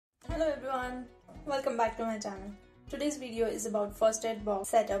Hello everyone, welcome back to my channel. Today's video is about first aid box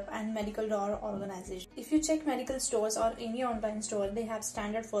setup and medical drawer organization. If you check medical stores or any online store, they have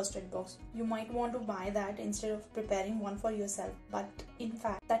standard first aid box. You might want to buy that instead of preparing one for yourself, but in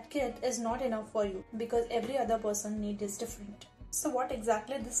fact that kit is not enough for you because every other person need is different. So what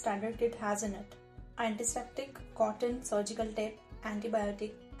exactly this standard kit has in it? Antiseptic, cotton, surgical tape,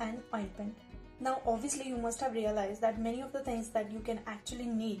 antibiotic and ointment. Now obviously you must have realized that many of the things that you can actually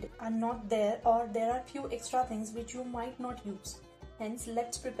need are not there, or there are few extra things which you might not use. Hence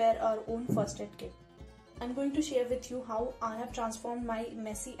let's prepare our own first aid kit. I'm going to share with you how I have transformed my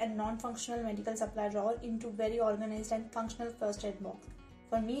messy and non-functional medical supply drawer into very organized and functional first aid box.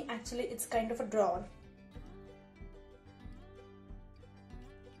 For me actually it's kind of a drawer.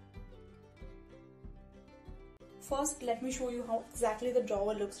 First let me show you how exactly the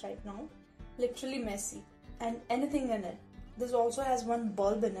drawer looks right now. Literally messy and anything in it. This also has one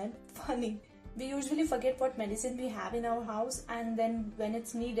bulb in it. Funny. We usually forget what medicine we have in our house, and then when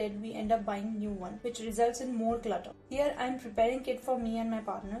it's needed we end up buying new one, which results in more clutter. Here I'm preparing kit for me and my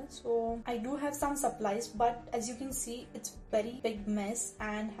partner, so I do have some supplies, but as you can see it's very big mess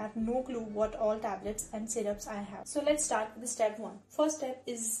and have no clue what all tablets and syrups I have. So let's start with step 1. First step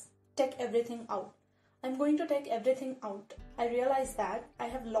is take everything out. I'm going to take everything out. I realize that I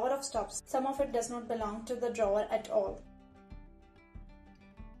have a lot of stuff. Some of it does not belong to the drawer at all.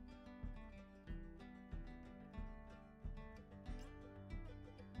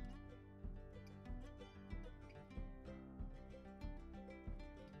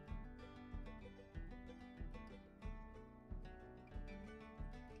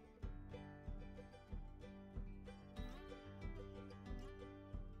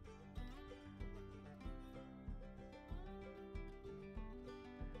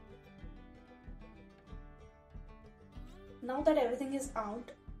 Now that everything is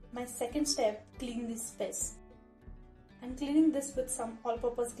out, my second step, clean this space. I'm cleaning this with some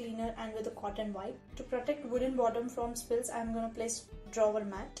all-purpose cleaner and with a cotton wipe. To protect wooden bottom from spills, I'm going to place drawer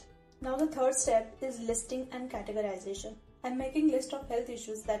mat. Now the third step is listing and categorization. I'm making list of health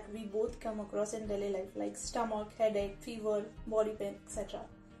issues that we both come across in daily life, like stomach, headache, fever, body pain, etc.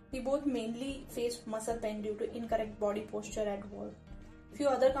 We both mainly face muscle pain due to incorrect body posture at work. Few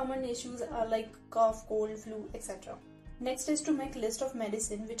other common issues are like cough, cold, flu, etc. Next is to make list of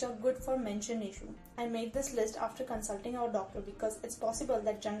medicine which are good for mentioned issue. I made this list after consulting our doctor because it's possible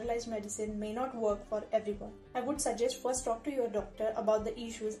that generalized medicine may not work for everyone. I would suggest first talk to your doctor about the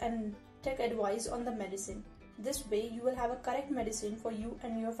issues and take advice on the medicine. This way you will have a correct medicine for you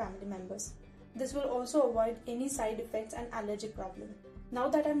and your family members. This will also avoid any side effects and allergic problem. Now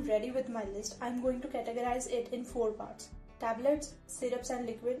that I'm ready with my list, I'm going to categorize it in 4 parts. Tablets, syrups and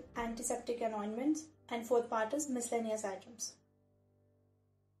liquid, antiseptic and ointments, and fourth part is miscellaneous items.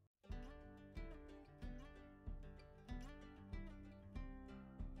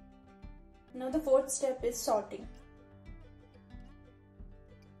 Now the fourth step is sorting.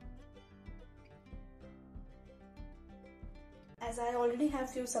 As I already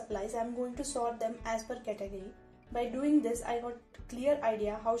have few supplies, I am going to sort them as per category. By doing this, I got a clear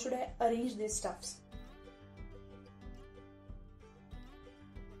idea how should I arrange these stuffs.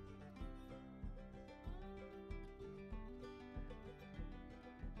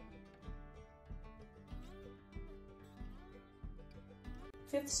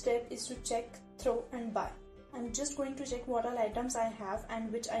 Fifth step is to check, throw and buy. I'm just going to check what all items I have and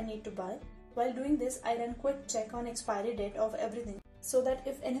which I need to buy. While doing this, I run quick check on expiry date of everything, so that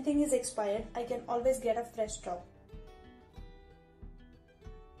if anything is expired, I can always get a fresh stock.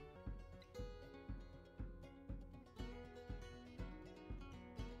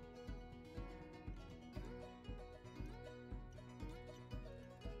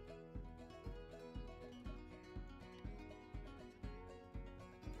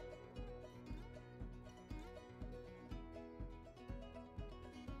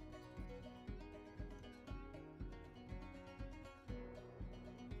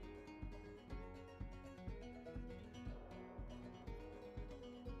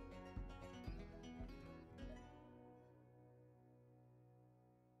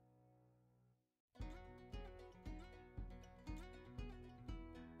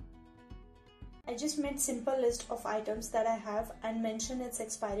 I just made simple list of items that I have and mention its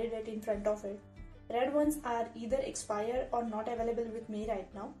expiry date in front of it. Red ones are either expired or not available with me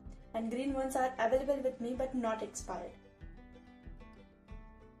right now, and green ones are available with me but not expired.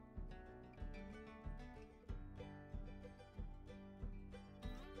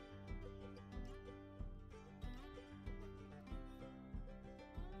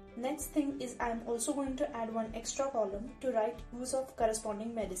 Next thing is I am also going to add one extra column to write use of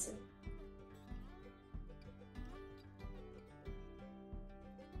corresponding medicine.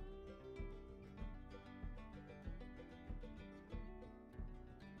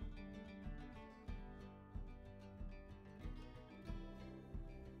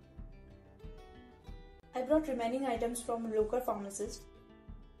 I brought remaining items from local pharmacists.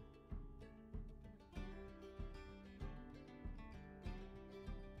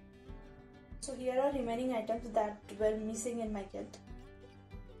 So here are remaining items that were missing in my kit.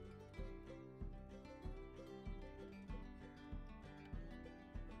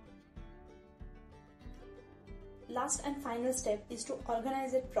 Last and final step is to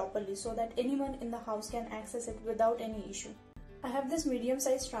organize it properly so that anyone in the house can access it without any issue. I have this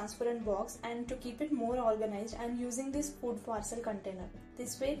medium-sized transparent box, and to keep it more organized, I am using this food parcel container.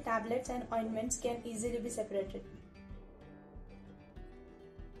 This way tablets and ointments can easily be separated.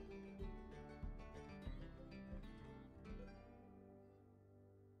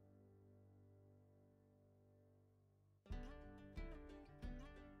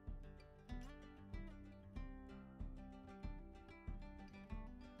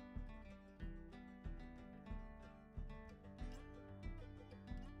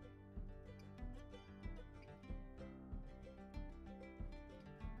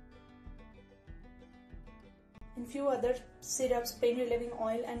 And few other syrups, pain relieving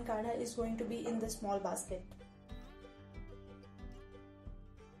oil and kadha is going to be in the small basket.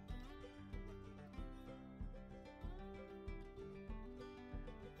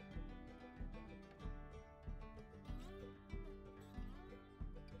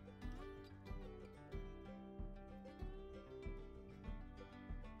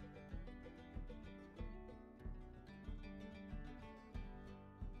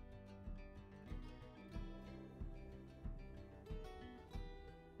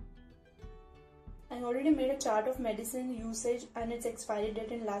 I already made a chart of medicine usage and its expiry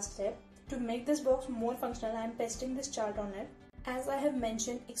date in last step. To make this box more functional, I am pasting this chart on it. As I have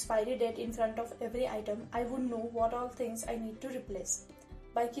mentioned expiry date in front of every item, I would know what all things I need to replace.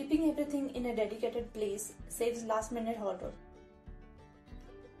 By keeping everything in a dedicated place, saves last minute order.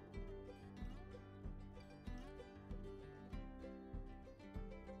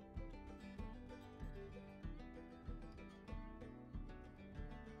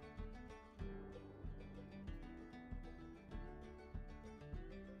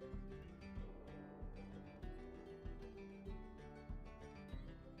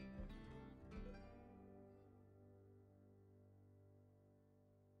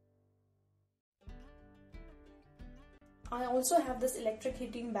 I also have this electric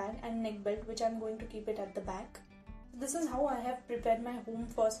heating bag and neck belt, which I am going to keep it at the back. This is how I have prepared my home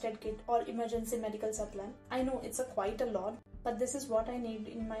first aid kit or emergency medical supply. I know it's quite a lot, but this is what I need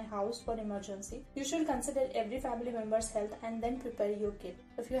in my house for emergency. You should consider every family member's health and then prepare your kit.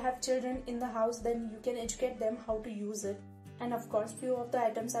 If you have children in the house, then you can educate them how to use it. And of course, few of the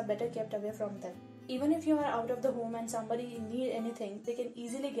items are better kept away from them. Even if you are out of the home and somebody need anything, they can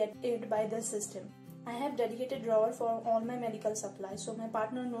easily get it by the system. I have dedicated drawer for all my medical supplies, so my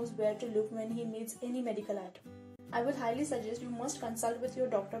partner knows where to look when he needs any medical item. I will highly suggest you must consult with your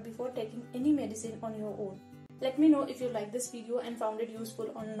doctor before taking any medicine on your own. Let me know if you liked this video and found it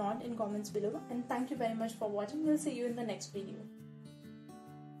useful or not in comments below, and thank you very much for watching. We'll see you in the next video.